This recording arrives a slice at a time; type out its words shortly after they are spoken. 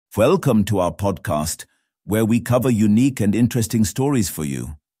Welcome to our podcast, where we cover unique and interesting stories for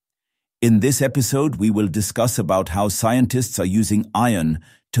you. In this episode, we will discuss about how scientists are using iron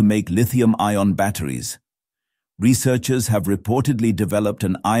to make lithium-ion batteries. Researchers have reportedly developed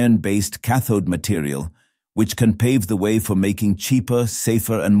an iron-based cathode material, which can pave the way for making cheaper,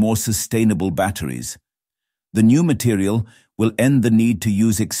 safer, and more sustainable batteries. The new material will end the need to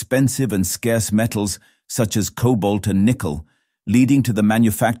use expensive and scarce metals such as cobalt and nickel, leading to the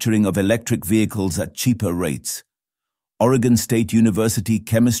manufacturing of electric vehicles at cheaper rates. Oregon State University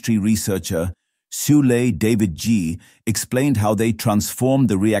chemistry researcher Sule David G. explained how they transformed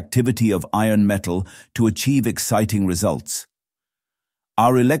the reactivity of iron metal to achieve exciting results.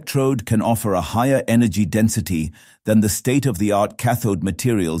 Our electrode can offer a higher energy density than the state-of-the-art cathode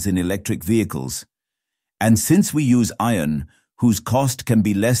materials in electric vehicles. And since we use iron, whose cost can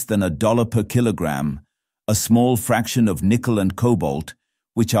be less than $1 per kilogram, a small fraction of nickel and cobalt,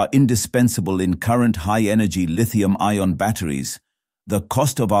 which are indispensable in current high-energy lithium-ion batteries, the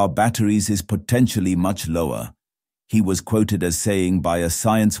cost of our batteries is potentially much lower. He was quoted as saying by a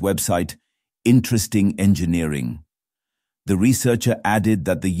science website, "Interesting engineering." The researcher added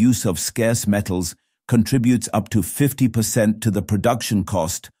that the use of scarce metals contributes up to 50% to the production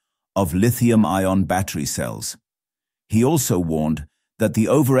cost of lithium-ion battery cells. He also warned that the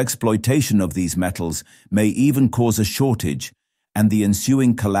overexploitation of these metals may even cause a shortage and the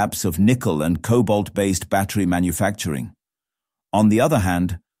ensuing collapse of nickel and cobalt-based battery manufacturing. On the other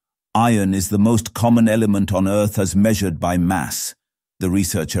hand, iron is the most common element on Earth as measured by mass, the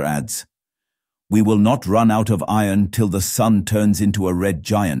researcher adds. We will not run out of iron till the sun turns into a red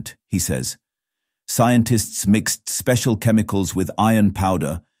giant, he says. Scientists mixed special chemicals with iron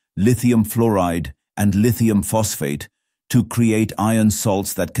powder, lithium fluoride, and lithium phosphate to create iron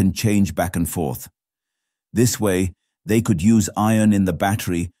salts that can change back and forth. This way, they could use iron in the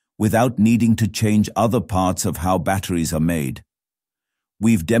battery without needing to change other parts of how batteries are made.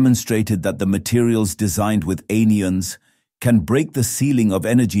 We've demonstrated that the materials designed with anions can break the ceiling of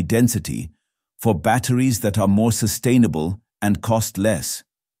energy density for batteries that are more sustainable and cost less,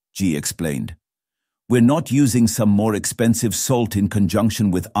 G explained. We're not using some more expensive salt in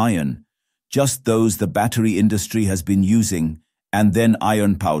conjunction with iron, just those the battery industry has been using, and then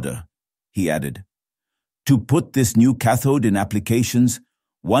iron powder, he added. To put this new cathode in applications,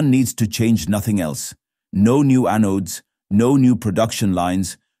 one needs to change nothing else. No new anodes, no new production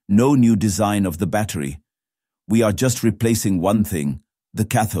lines, no new design of the battery. We are just replacing one thing, the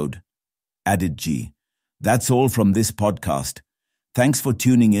cathode, added G. That's all from this podcast. Thanks for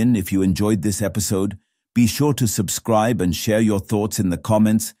tuning in. If you enjoyed this episode, be sure to subscribe and share your thoughts in the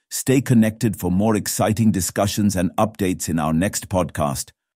comments. Stay connected for more exciting discussions and updates in our next podcast.